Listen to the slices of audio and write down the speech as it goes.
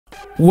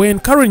When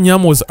Karen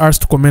Nyamu was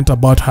asked to comment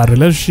about her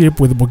relationship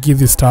with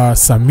Mugithi star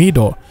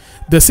Samido,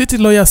 the city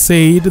lawyer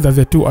said that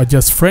the two are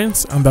just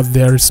friends and that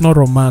there is no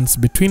romance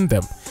between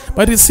them.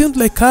 But it seems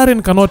like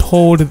Karen cannot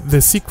hold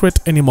the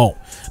secret anymore.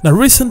 Now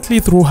recently,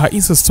 through her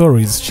Insta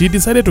stories, she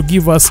decided to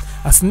give us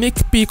a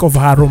sneak peek of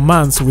her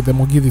romance with the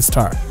Mugithi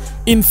star.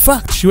 In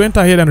fact, she went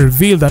ahead and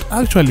revealed that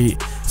actually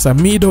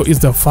Samido is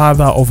the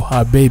father of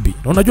her baby.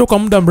 Unajua kwa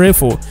muda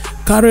mrefu,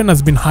 Karen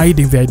has been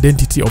hiding the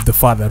identity of the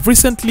father.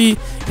 Recently,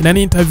 in an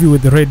interview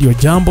with the Radio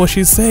Jambo,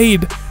 she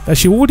said that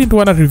she wouldn't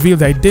want to reveal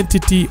the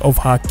identity of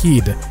her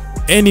kid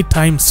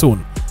anytime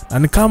soon.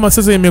 Na kama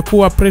sasa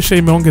imekuwa pressure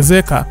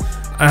imeongezeka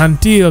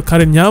until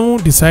Karen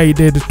Nyamu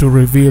decided to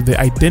reveal the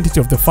identity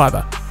of the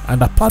father.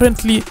 And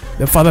apparently,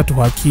 the father to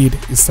her kid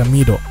is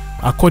Samido,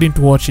 according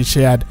to what she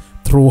shared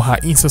through her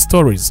Insta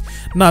stories.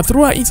 Now,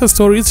 through her Insta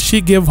stories,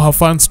 she gave her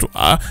fans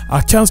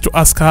a chance to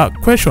ask her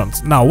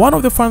questions. Now, one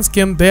of the fans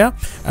came there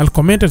and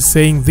commented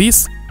saying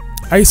this: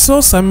 "I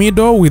saw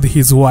Samido with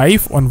his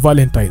wife on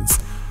Valentine's.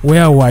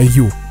 Where were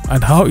you?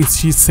 And how is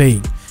she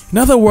saying?" In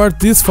other words,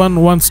 this fan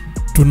wants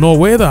to know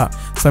whether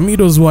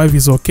Samido's wife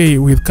is okay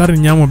with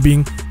Karen Nyamu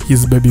being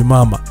his baby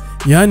mama.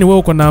 Yani wewe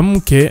uko na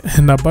mke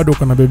na bado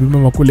uko na baby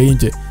mama kule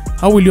nje.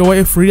 How will your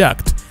wife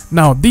react?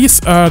 Now this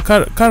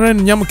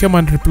Karen Nyamu came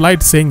and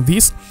replied saying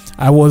this: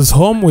 "I was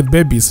home with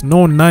babies,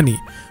 no nanny.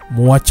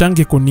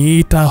 Muwachange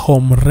kuniita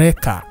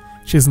homewrecker."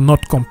 She's not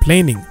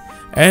complaining.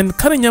 And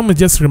Karen Nyamu is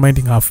just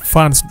reminding her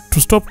fans to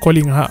stop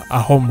calling her a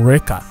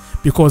homewrecker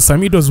because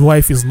Samido's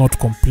wife is not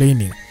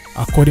complaining,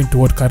 according to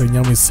what Karen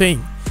Nyamu is saying.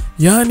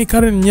 Yani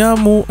Karen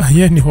Nyamu,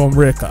 yani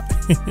homewrecker.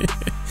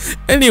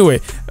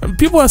 Anyway,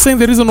 people are saying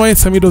the reason why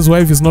Samido's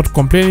wife is not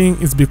complaining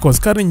is because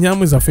Karen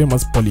Nyamu is a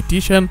famous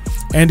politician,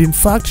 and in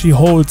fact she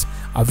holds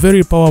a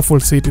very powerful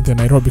seat in the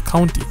Nairobi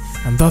county,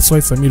 and that's why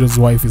Samido's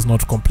wife is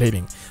not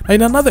complaining. Now,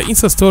 in another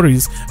Insta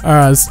stories,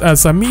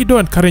 Samido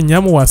and Karen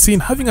Nyamu were seen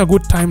having a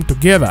good time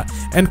together,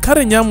 and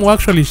Karen Nyamu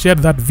actually shared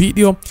that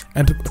video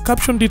and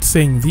captioned it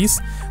saying this: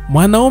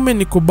 "Mwanaume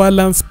ni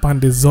kubalance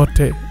pande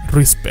zote,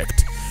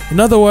 respect." In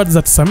other words,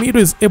 that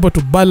Samido is able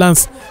to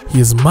balance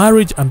his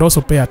marriage and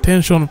also pay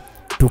attention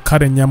to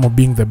Karen Nyamu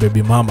being the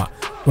baby mama.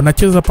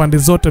 Unacheza pande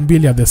zote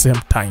mbili at the same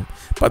time.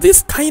 But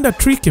this kind of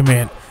tricky,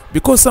 man,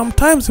 because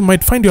sometimes you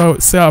might find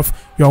yourself,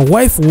 your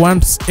wife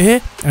wants A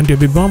and your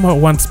baby mama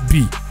wants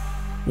B.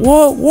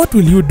 What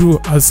will you do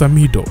as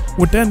Samido?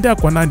 Utaendea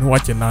kwa nani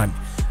wache nani?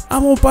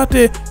 Ama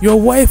upate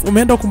your wife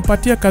umeenda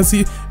kumpatia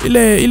kazi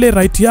ile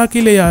right yake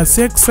ile ya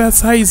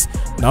exercise,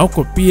 na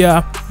uko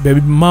pia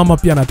baby mama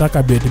pia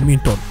anataka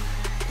badminton.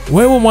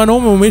 Wewe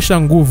mwanaume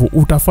umesha nguvu,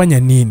 utafanya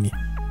nini?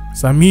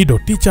 Samido,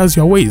 teach us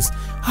your ways.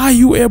 Are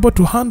you able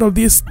to handle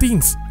these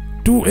things?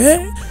 To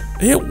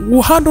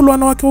handle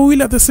wanawake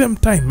wawili at the same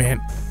time, man.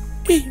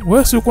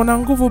 Wewe uko na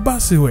nguvu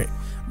basi we.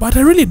 But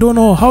I really don't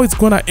know how it's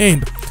gonna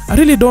end. I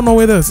really don't know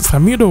whether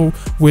Samido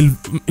will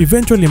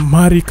eventually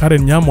marry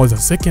Karen Nyamu as a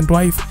second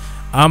wife,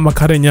 or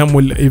Karen Nyamu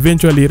will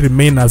eventually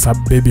remain as a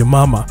baby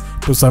mama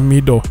to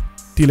Samido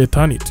till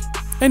eternity.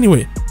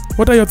 Anyway,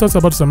 what are your thoughts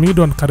about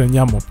Samido and Karen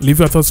Nyamu? Leave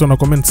your thoughts on the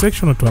comment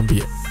section or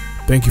tuambie.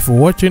 Thank you for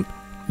watching.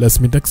 Let's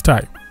meet next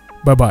time.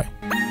 Bye bye.